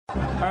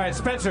All right,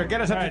 Spencer,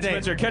 get us up to date.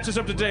 Spencer, catch us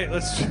up to date.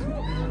 Let's.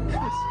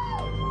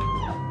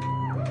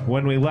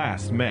 When we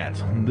last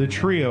met, the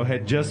trio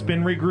had just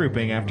been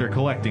regrouping after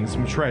collecting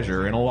some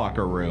treasure in a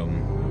locker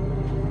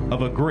room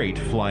of a great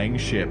flying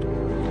ship.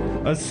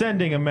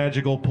 Ascending a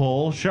magical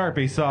pole,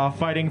 Sharpie saw a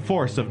fighting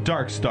force of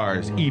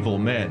Darkstar's evil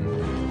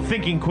men.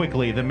 Thinking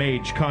quickly, the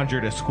mage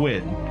conjured a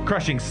squid,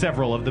 crushing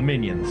several of the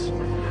minions.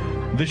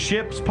 The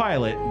ship's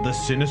pilot, the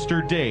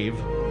sinister Dave,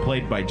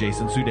 played by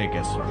Jason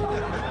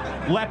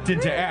Sudeikis, leapt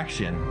into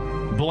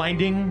action,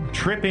 blinding,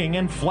 tripping,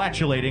 and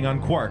flatulating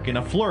on Quark in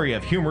a flurry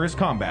of humorous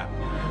combat.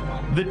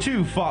 The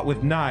two fought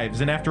with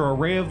knives, and after a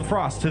ray of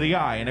frost to the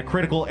eye and a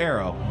critical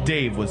arrow,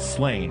 Dave was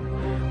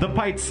slain. The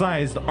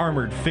pint-sized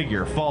armored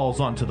figure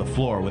falls onto the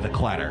floor with a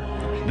clatter.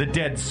 The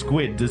dead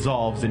squid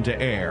dissolves into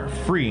air,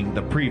 freeing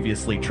the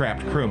previously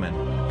trapped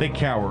crewmen. They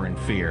cower in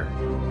fear.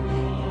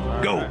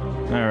 Go!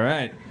 All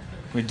right.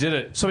 We did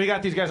it. So we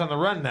got these guys on the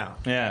run now.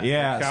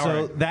 Yeah,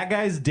 so that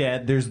guy's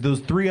dead. There's those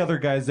three other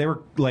guys. They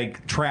were,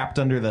 like, trapped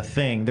under the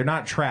thing. They're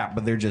not trapped,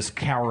 but they're just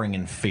cowering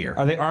in fear.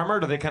 Are they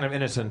armored or are they kind of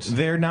innocent?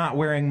 They're not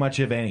wearing much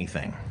of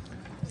anything.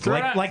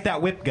 Like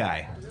that whip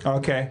guy.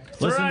 Okay.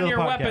 Throw Listen on to the your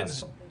podcast.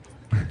 weapons.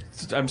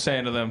 I'm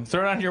saying to them,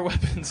 throw on your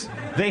weapons.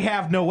 They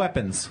have no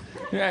weapons.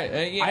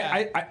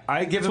 Yeah.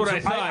 I give That's them what I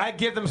some, thought. I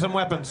give them some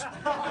weapons.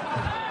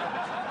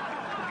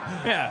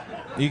 Yeah.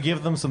 You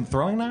give them some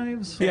throwing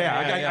knives? All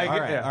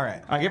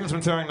right. I give them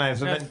some throwing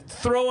knives, and Now then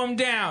throw them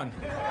down.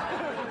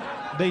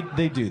 They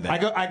do that.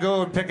 I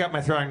go and pick up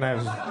my throwing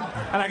knives,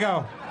 and I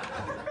go,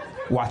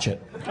 watch it.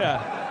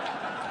 Yeah.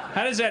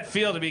 How does that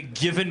feel to be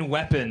given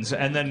weapons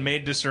and then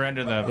made to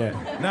surrender them?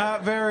 Yeah.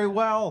 Not very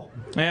well.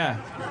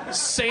 Yeah.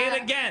 Say it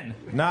again.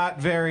 Not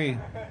very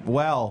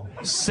well.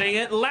 Say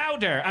it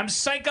louder. I'm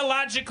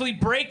psychologically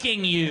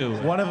breaking you.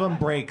 One of them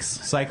breaks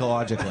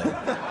psychologically.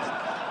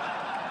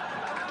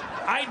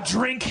 I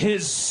drink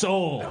his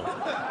soul.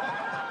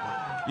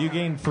 You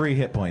gain 3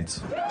 hit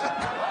points.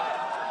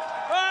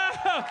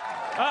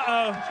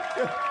 Uh-oh.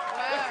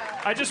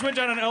 I just went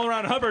down an L.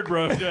 Ron Hubbard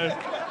road.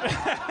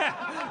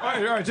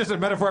 It's just a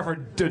metaphor for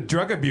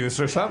drug abuse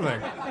or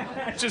something.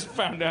 I just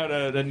found out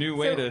a new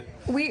way to...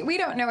 We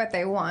don't know what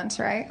they want,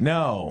 right?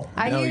 No,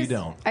 you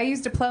don't. I use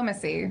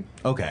diplomacy.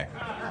 Okay.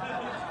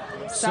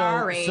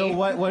 Sorry. So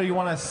what do you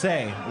want to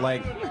say?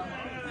 Like,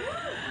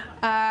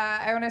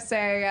 I want to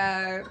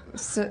say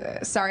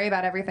sorry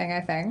about everything.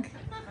 I think.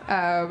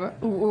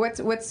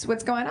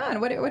 What's going on?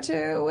 What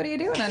are you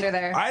doing under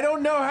there? I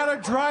don't know how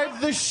to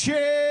drive the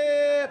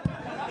ship.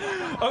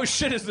 Oh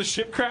shit! Is the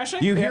ship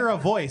crashing? You hear a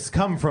voice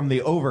come from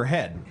the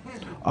overhead.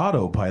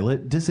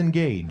 Autopilot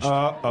disengaged.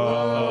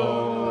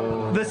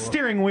 Uh-oh. The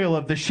steering wheel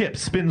of the ship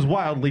spins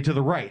wildly to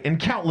the right, and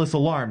countless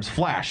alarms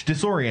flash,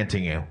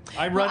 disorienting you.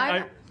 I run.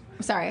 I'm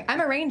sorry.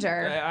 I'm a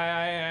ranger.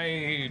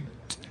 Accurate.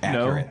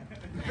 No.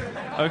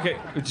 Okay.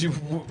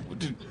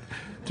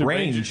 Do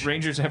Range.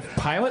 Rangers have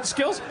pilot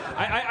skills?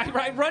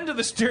 I run to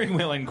the steering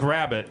wheel and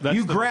grab it.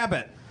 Grab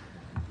it.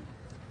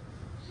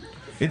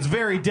 It's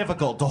very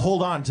difficult to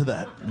hold on to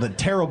the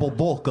terrible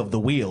bulk of the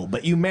wheel,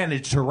 but you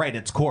manage to right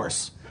its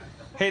course.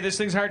 Hey, this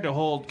thing's hard to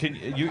hold. Can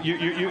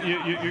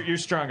you're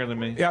stronger than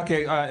me? Yeah,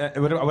 okay.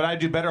 Would I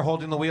do better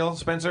holding the wheel,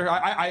 Spencer?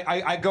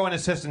 I go and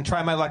assist and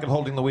try my luck at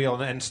holding the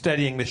wheel and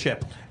steadying the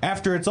ship.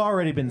 After it's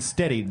already been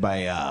steadied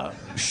by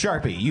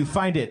Sharpie, you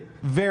find it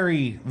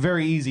very,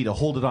 very easy to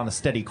hold it on a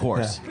steady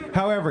course. Yeah.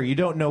 However, you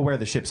don't know where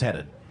the ship's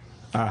headed.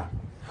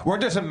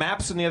 Weren't there some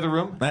maps in the other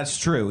room? That's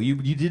true.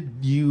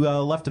 You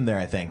left them there,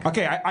 I think.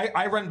 Okay,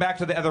 I run back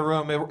to the other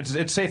room.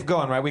 It's safe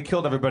going, right? We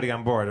killed everybody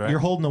on board, right? You're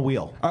holding the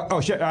wheel.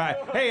 Oh shit!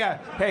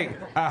 Hey,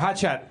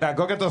 Hotshot,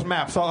 go get those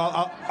maps.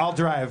 I'll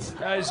drive.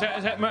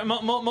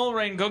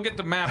 Mulrain, go get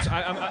the maps.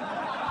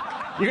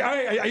 Are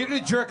you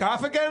gonna jerk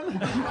off again?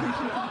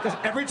 Because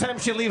every time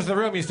she leaves the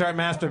room, you start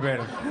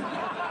masturbating.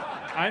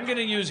 I'm gonna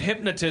use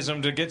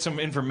hypnotism to get some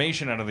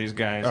information out of these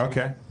guys.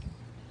 Okay.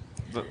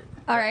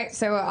 All right,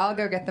 so I'll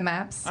go get the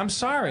maps. I'm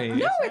sorry.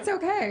 No, it's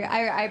okay.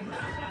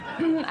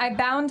 I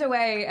bound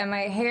away, and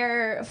my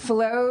hair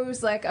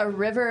flows like a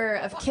river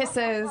of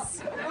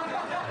kisses.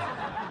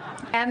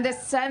 And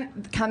this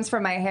scent comes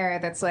from my hair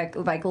that's like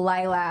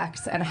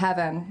lilacs and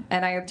heaven.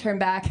 And I turn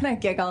back and I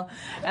giggle,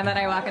 and then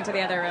I walk into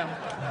the other room.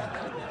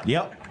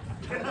 Yep.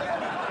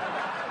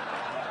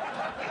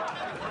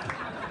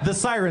 The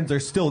sirens are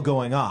still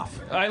going off.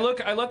 I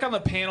look on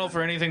the panel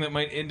for anything that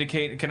might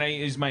indicate. Can I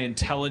use my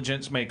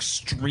intelligence, my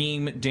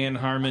extreme Dan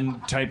Harmon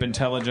type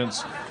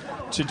intelligence,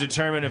 to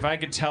determine if I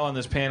could tell on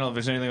this panel if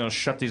there's anything that'll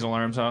shut these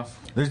alarms off?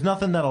 There's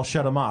nothing that'll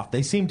shut them off.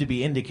 They seem to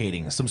be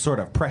indicating some sort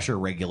of pressure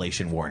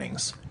regulation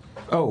warnings.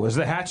 Oh, is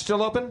the hatch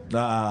still open?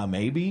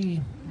 Maybe.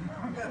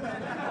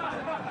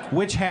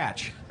 Which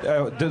hatch?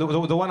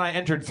 The one I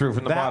entered through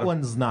from the bottom. That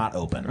one's not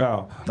open.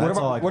 Oh. That's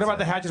all I can What about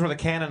say. the hatches where the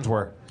cannons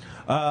were?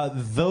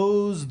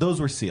 Those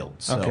were sealed.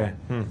 So. Okay.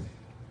 All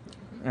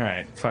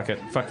right, fuck it,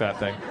 fuck that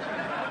thing.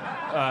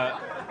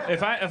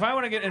 If I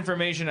want to get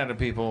information out of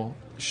people,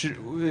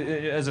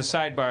 as a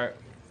sidebar,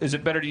 is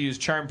it better to use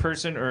charm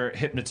person or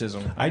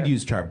hypnotism? I'd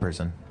use charm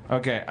person.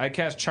 Okay, I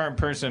cast Charm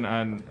Person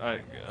on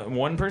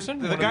one person?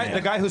 The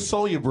guy whose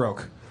soul you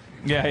broke.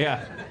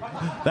 Yeah.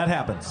 That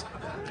happens.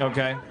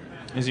 Okay.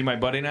 Is he my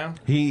buddy now?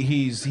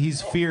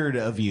 He's feared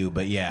of you,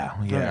 but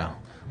yeah.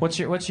 What's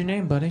your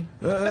name, buddy?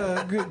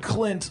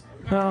 Clint.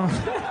 Oh.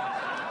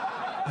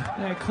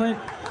 Hey, Clint.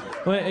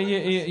 What,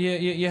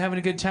 you having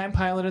a good time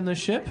piloting the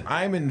ship?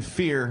 I'm in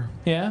fear.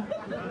 Yeah?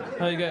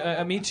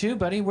 Me too,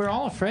 buddy. We're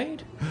all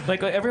afraid.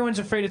 Like everyone's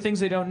afraid of things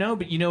they don't know,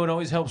 but you know what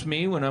always helps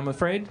me when I'm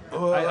afraid?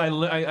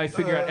 I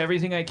figure out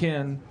everything I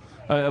can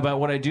about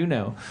what I do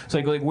know. It's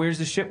like where's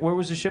the ship? Where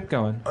was the ship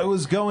going? I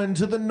was going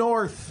to the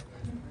north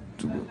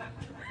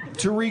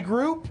to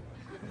regroup.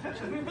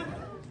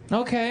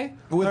 Okay.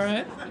 With all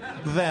right.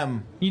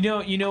 them. You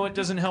know what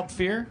doesn't help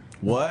fear?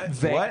 What?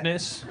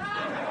 Vagueness.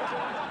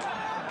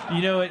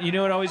 You know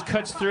what always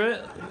cuts through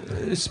it?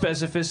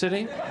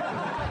 Specificity.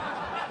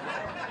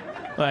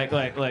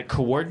 Like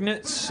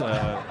coordinates,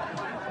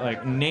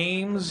 like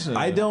names.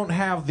 I don't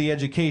have the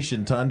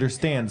education to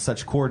understand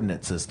such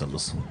coordinate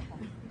systems.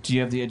 Do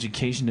you have the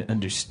education to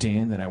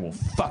understand that I will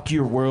fuck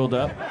your world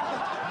up?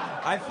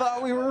 I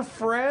thought we were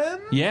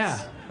friends.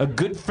 Yeah, a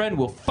good friend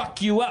will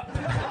fuck you up.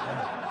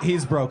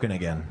 He's broken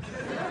again.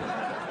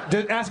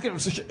 Ask him,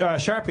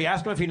 Sharpie.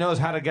 Ask him if he knows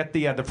how to get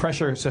the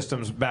pressure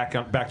systems back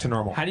to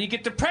normal. How do you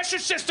get the pressure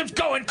systems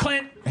going,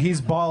 Clint?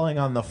 He's bawling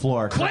on the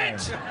floor.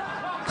 Clint,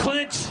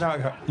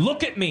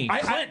 look at me.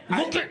 Clint,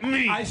 look at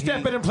me. I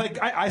step in and play.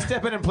 I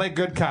step in and play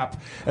good cop.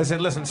 I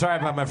said, "Listen, sorry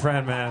about my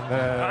friend, man.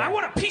 I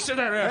want a piece of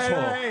that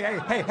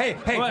asshole." Hey,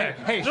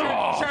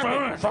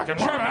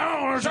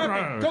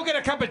 Sharpie, go get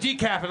a cup of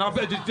decaf and I'll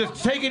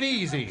just take it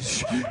easy.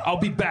 I'll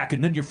be back,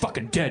 and then you're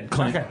fucking dead,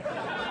 Clint. Okay.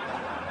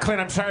 Clint,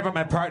 I'm sorry about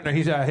my partner.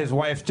 His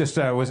wife just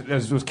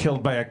was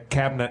killed by a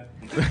cabinet.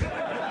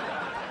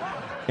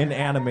 An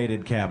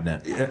animated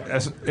cabinet.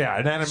 Yeah,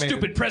 an animated.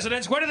 Stupid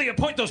presidents. Why do they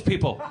appoint those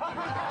people?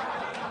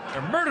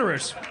 They're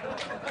murderers.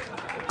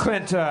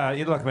 Clint,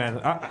 look,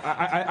 man.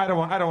 I don't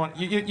want.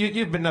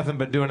 You've been nothing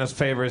but doing us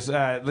favors.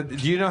 Do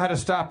you know how to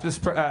stop this?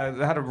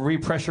 How to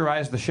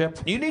repressurize the ship?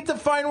 You need to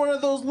find one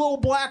of those little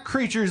black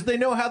creatures. They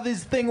know how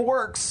this thing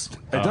works.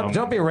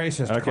 Don't be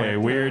racist. Okay,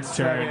 Clint. weird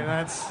turn. I mean,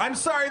 that's... I'm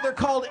sorry, they're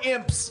called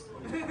imps.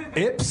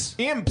 Imps?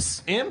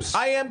 Imps. Imps?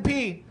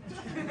 IMP.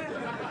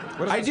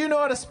 I do know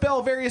how to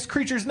spell various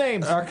creatures'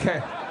 names. Okay.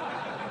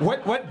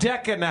 What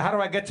deck and how do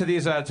I get to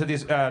these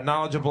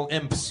knowledgeable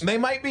imps? They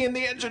might be in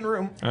the engine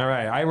room. All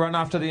right, I run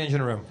off to the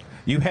engine room.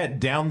 You head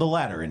down the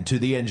ladder into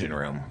the engine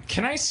room.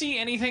 Can I see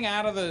anything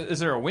out of the... Is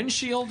there a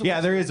windshield? Yeah,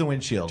 there is a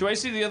windshield. Do I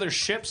see the other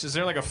ships? Is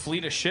there like a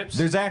fleet of ships?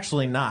 There's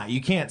actually not. You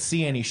can't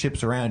see any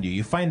ships around you.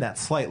 You find that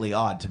slightly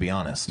odd, to be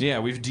honest. Yeah,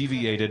 we've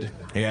deviated.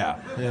 Yeah.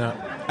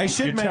 I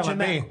should You're mention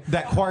telling me.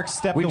 that Quark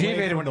stepped away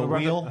deviated from when the we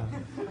run wheel.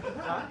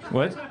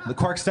 What? The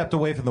Quark stepped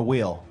away from the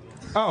wheel.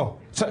 Oh,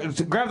 so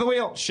grab the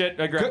wheel. Shit,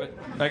 I grab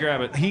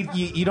it.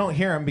 You don't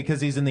hear him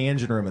because he's in the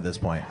engine room at this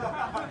point.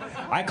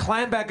 I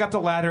climb back up the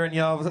ladder and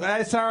yell,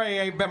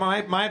 sorry,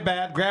 my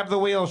bad. Grab the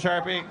wheel,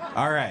 Sharpie.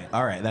 All right,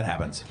 that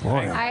happens.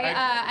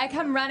 I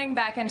come running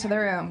back into the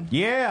room.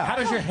 Yeah. How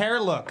does your hair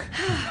look?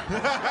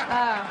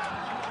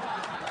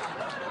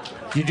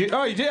 You did?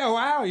 Oh, you did? Oh,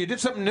 wow, you did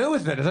something new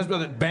with it. Is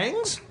that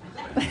bangs?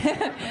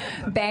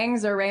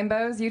 Bangs or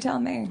rainbows? You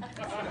tell me.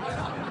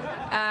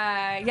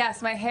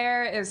 Yes, my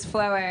hair is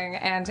flowing,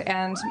 and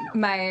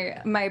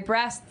my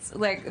breasts,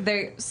 like,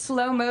 they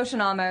slow motion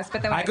almost.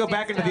 But then when I go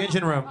back into the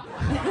engine room.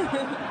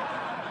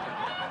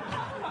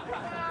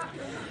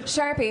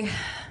 Sharpie,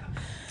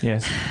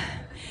 Yes.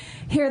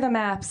 here are the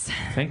maps.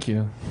 Thank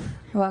you.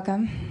 You're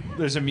welcome.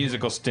 There's a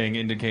musical sting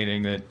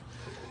indicating that,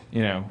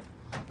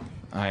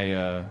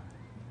 I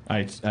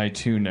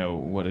too know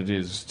what it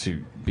is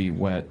to be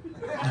wet.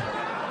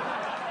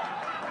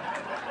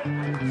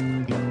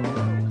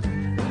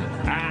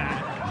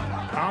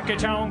 Well,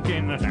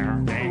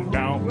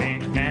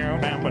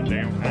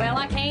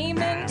 I came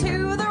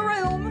into the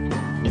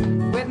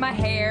room with my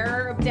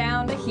hair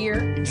down to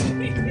here.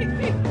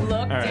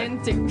 Looked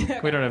into.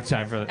 We don't have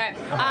time for that.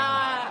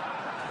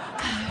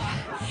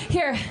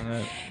 Here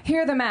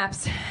are the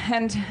maps.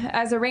 And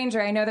as a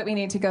ranger, I know that we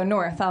need to go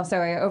north. Also,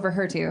 I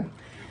overheard you.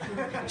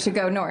 Should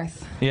go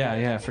north.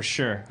 Yeah, for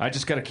sure. I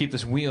just got to keep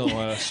this wheel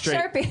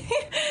straight.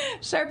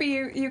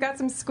 Sharpie, you got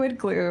some squid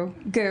goo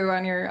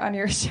on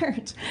your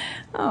shirt.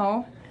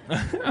 Oh,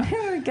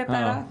 get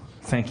that off.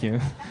 Thank you.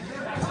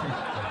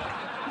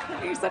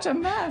 You're such a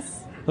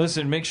mess.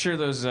 Listen, make sure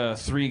those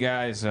three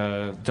guys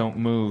don't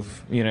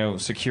move.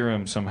 Secure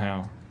them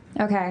somehow.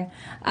 Okay.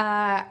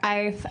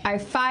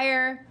 I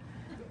fire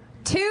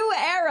 2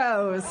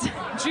 arrows.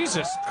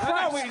 Jesus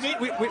Christ!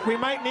 No, we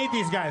might need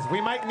these guys. We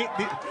might need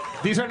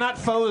these are not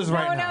foes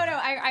right now. No.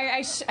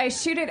 I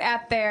shoot it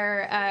at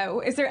their.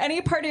 Is there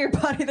any part of your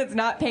body that's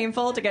not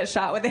painful to get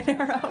shot with an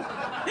arrow?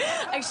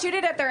 I shoot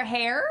it at their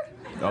hair.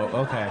 Oh,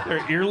 okay. Their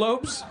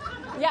earlobes?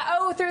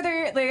 Yeah. Through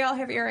their. They all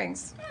have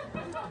earrings.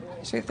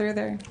 Shoot through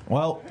their.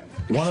 Well,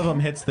 one of them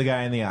hits the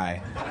guy in the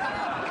eye.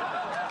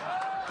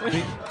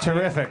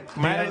 Terrific.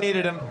 Might have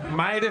needed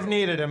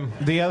him.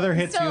 The other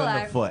hits Still you in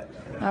alive. the foot.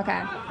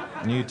 Okay.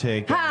 You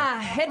take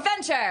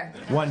Adventure.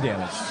 1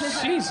 damage.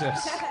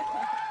 Jesus.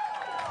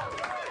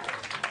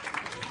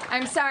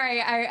 I'm sorry.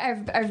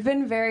 I've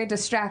been very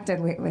distracted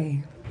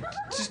lately.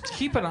 Just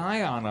keep an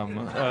eye on him.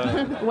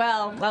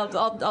 Well,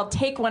 I'll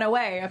take one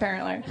away,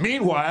 apparently.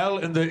 Meanwhile,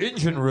 in the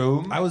engine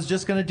room... I was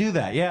just going to do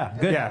that. Yeah,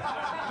 good.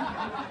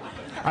 Yeah.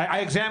 I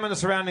examine the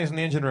surroundings in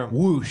the engine room.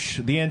 Whoosh,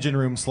 the engine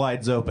room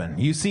slides open.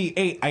 You see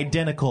 8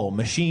 identical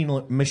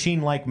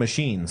machine-like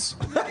machines.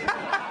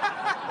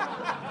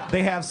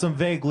 They have some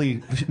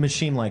vaguely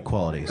machine-like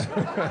qualities.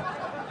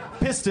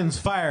 Pistons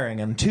firing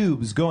and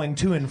tubes going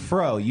to and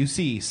fro. You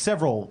see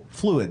several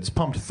fluids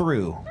pumped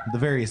through the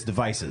various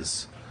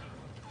devices.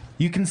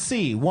 You can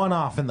see one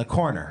off in the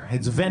corner.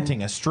 It's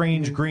venting a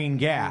strange green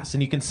gas,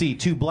 and you can see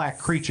 2 black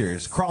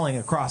creatures crawling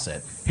across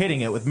it, hitting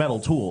it with metal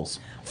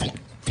tools.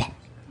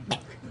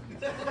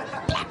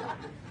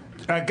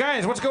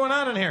 Guys, what's going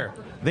on in here?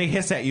 They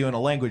hiss at you in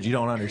a language you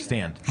don't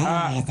understand.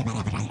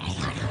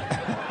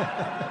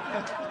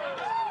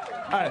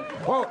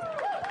 Whoa.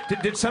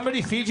 Did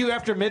somebody feed you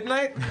after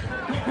midnight?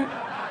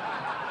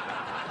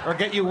 Or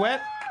get you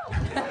wet?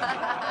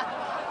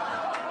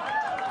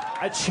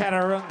 A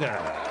chaturanga.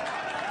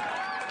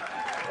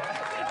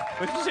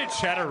 What did you say,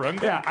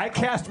 chaturanga? Yeah, I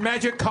cast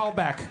magic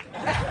callback.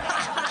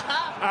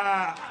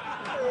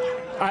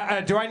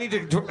 Do I need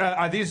to?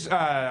 Are these?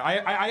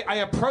 I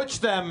approach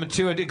them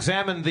to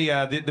examine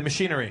the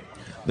machinery.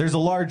 There's a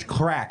large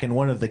crack in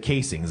one of the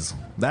casings.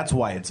 That's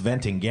why it's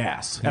venting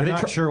gas. I'm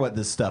not sure what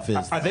this stuff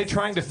is. Are they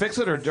trying to fix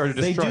it or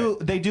destroy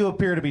it? They do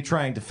appear to be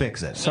trying to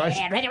fix it. So I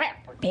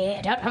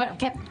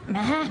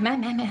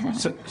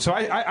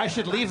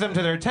should leave them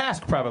to their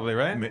task, probably,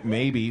 right?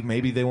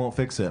 Maybe they won't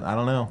fix it. I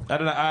don't know. I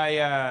don't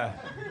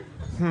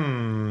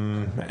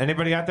know.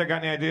 Anybody out there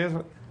got any ideas?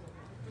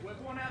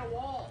 Whip one at a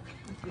wall.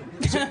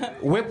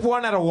 Whip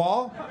one at a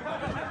wall?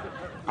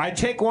 I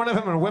take one of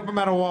them and whip him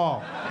at a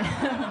wall.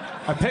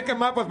 I pick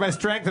him up with my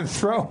strength and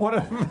throw one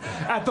of them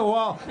at the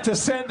wall to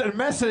send a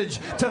message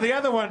to the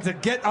other one to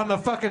get on the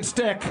fucking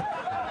stick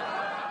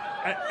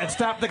and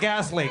stop the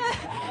gas leak.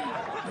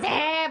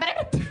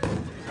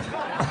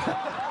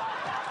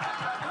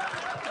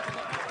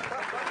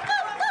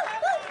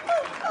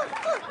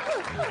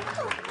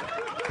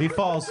 He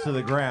falls to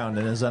the ground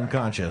and is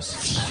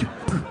unconscious.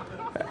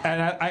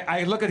 And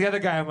I look at the other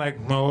guy, I'm like,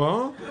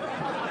 no.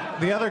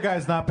 The other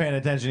guy's not paying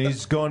attention.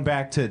 He's going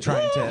back to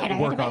trying to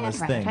work on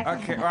this thing.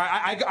 Okay,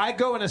 I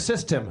go and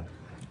assist him.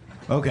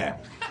 Okay.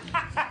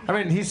 I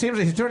mean, he seems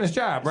like he's doing his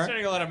job, right?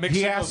 Sending a lot of mixed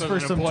He signals asks for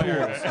as an some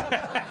employer.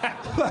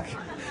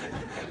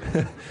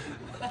 tools.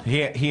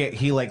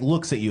 He like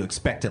looks at you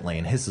expectantly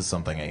and hisses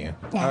something at you.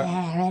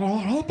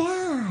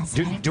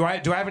 Do I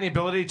have any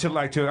ability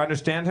to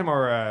understand him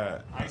or?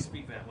 I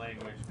speak that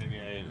language. Maybe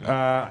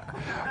I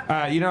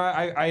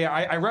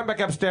run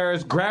back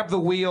upstairs, grab the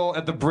wheel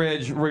at the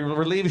bridge,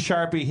 relieve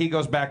Sharpie. He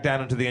goes back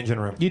down into the engine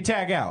room. You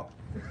tag out.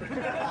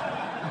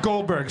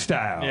 Goldberg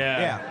style.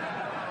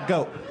 Yeah.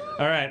 Go.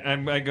 All right,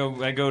 I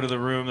go to the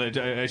room.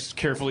 I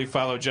carefully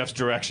follow Jeff's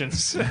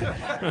directions.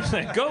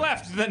 Go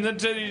left, then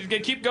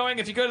keep going.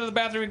 If you go to the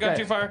bathroom, you go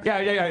too far.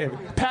 Yeah.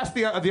 Past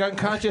the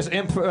unconscious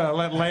imp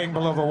laying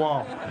below the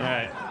wall. All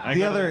right.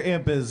 The other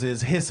imp is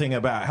hissing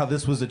about how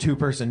this was a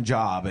 2-person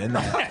job and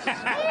that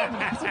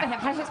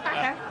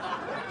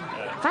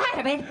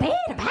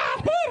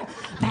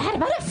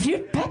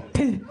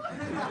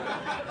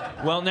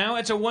Well, now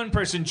it's a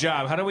 1-person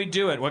job. How do we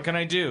do it? What can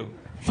I do?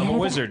 I'm a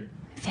wizard.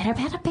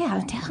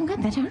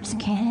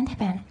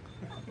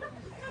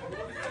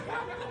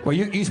 Well,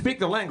 you speak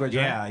the language,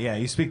 right? Yeah,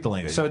 you speak the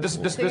language. So this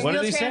What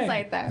did he say?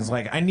 Translate that. It's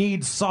like, I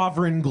need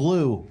sovereign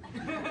glue.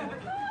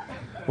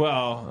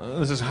 Well,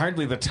 this is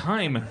hardly the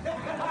time.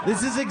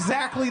 This is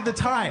exactly the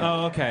time.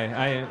 Oh,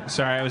 okay.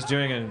 Sorry, I was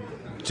doing a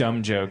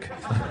dumb joke.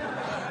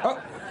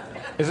 Oh,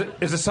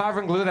 is the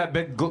sovereign glue that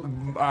big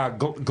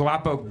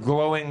gloppo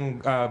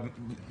glowing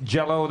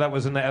jello that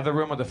was in the other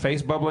room with the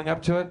face bubbling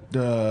up to it?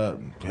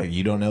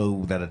 You don't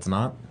know that it's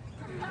not?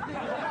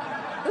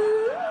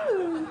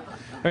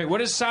 Wait, what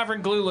does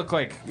sovereign glue look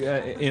like,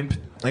 imp?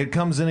 It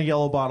comes in a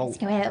yellow bottle.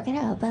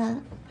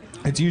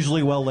 It's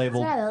usually well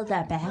labeled.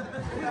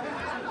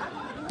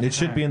 It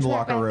should be in the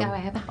locker room.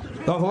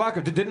 Oh, the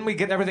locker. Didn't we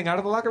get everything out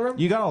of the locker room?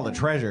 You got all the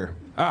treasure.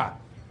 Ah.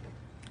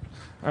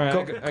 All right, I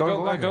go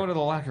to to the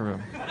locker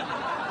room.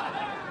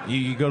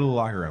 You go to the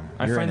locker room.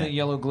 I You're find in the it.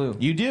 yellow glue.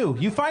 You do.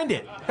 You find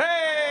it. Hey!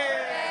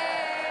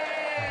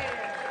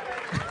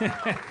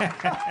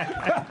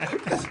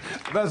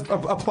 That's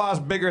applause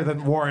bigger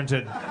than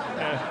warranted.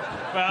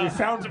 Well, We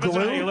found depends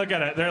on glue? how you look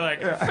at it. They're like,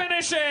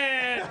 finish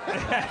it!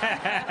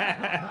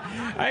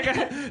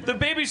 The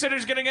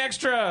babysitter's getting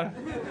extra.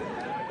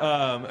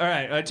 All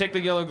right, I take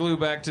the yellow glue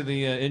back to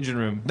the engine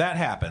room. That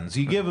happens.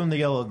 You give him the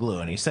yellow glue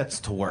and he sets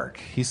to work.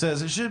 He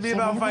says, it should be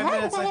about 5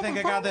 minutes. I think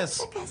I got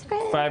this.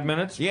 5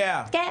 minutes?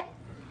 Yeah.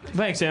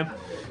 Thanks, imp.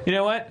 You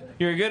know what?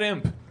 You're a good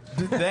imp.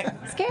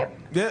 I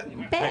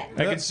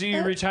could see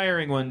you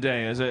retiring one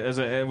day as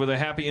a with a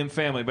happy imp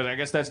family, but I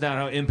guess that's not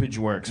how impage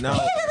works. No,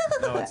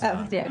 it's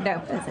not.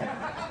 No, that's it.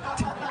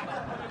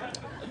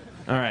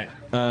 All right.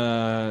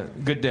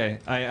 Good day.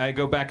 I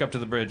go back up to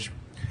the bridge.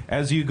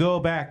 As you go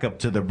back up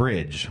to the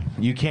bridge,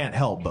 you can't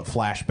help but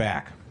flash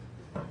back.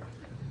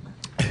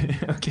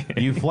 Okay.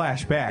 You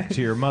flash back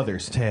to your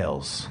mother's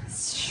tales.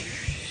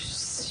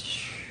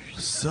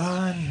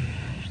 Son,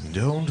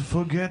 don't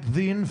forget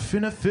the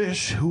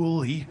infinifish who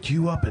will eat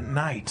you up at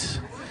night.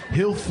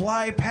 He'll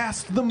fly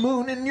past the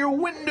moon in your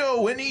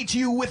window and eat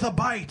you with a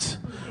bite.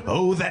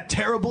 Oh, that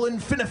terrible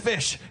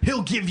infinifish,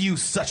 he'll give you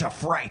such a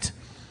fright.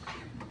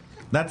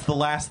 That's the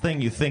last thing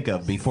you think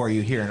of before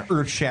you hear an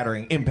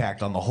earth-shattering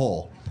impact on the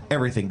hull.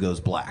 Everything goes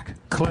black.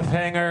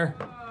 Cliffhanger.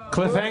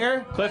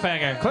 Cliffhanger.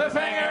 Cliffhanger.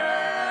 Cliffhanger.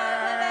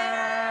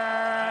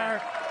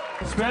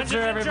 Spencer,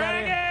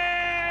 everybody.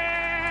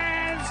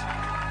 Dragons!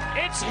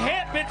 It's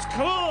hip. It's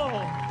cool.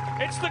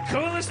 It's the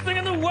coolest thing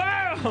in the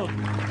world.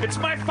 It's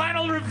my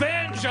final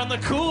revenge on the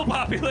cool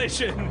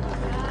population.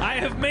 I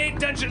have made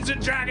Dungeons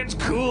and Dragons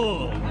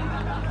cool.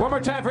 One more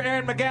time for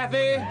Aaron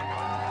McGathy.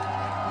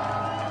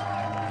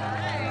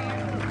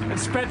 And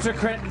Spencer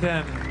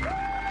Crittenden.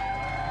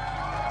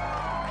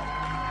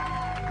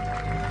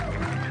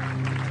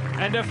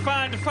 And a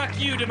fond fuck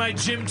you to my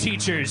gym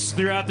teachers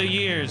throughout the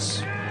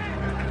years.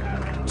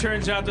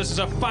 Turns out this is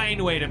a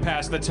fine way to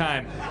pass the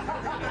time.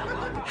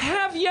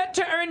 Have yet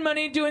to earn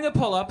money doing a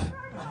pull-up.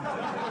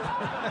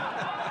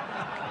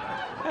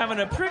 Having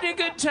a pretty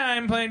good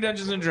time playing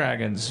Dungeons and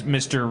Dragons,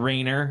 Mr.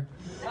 Rayner.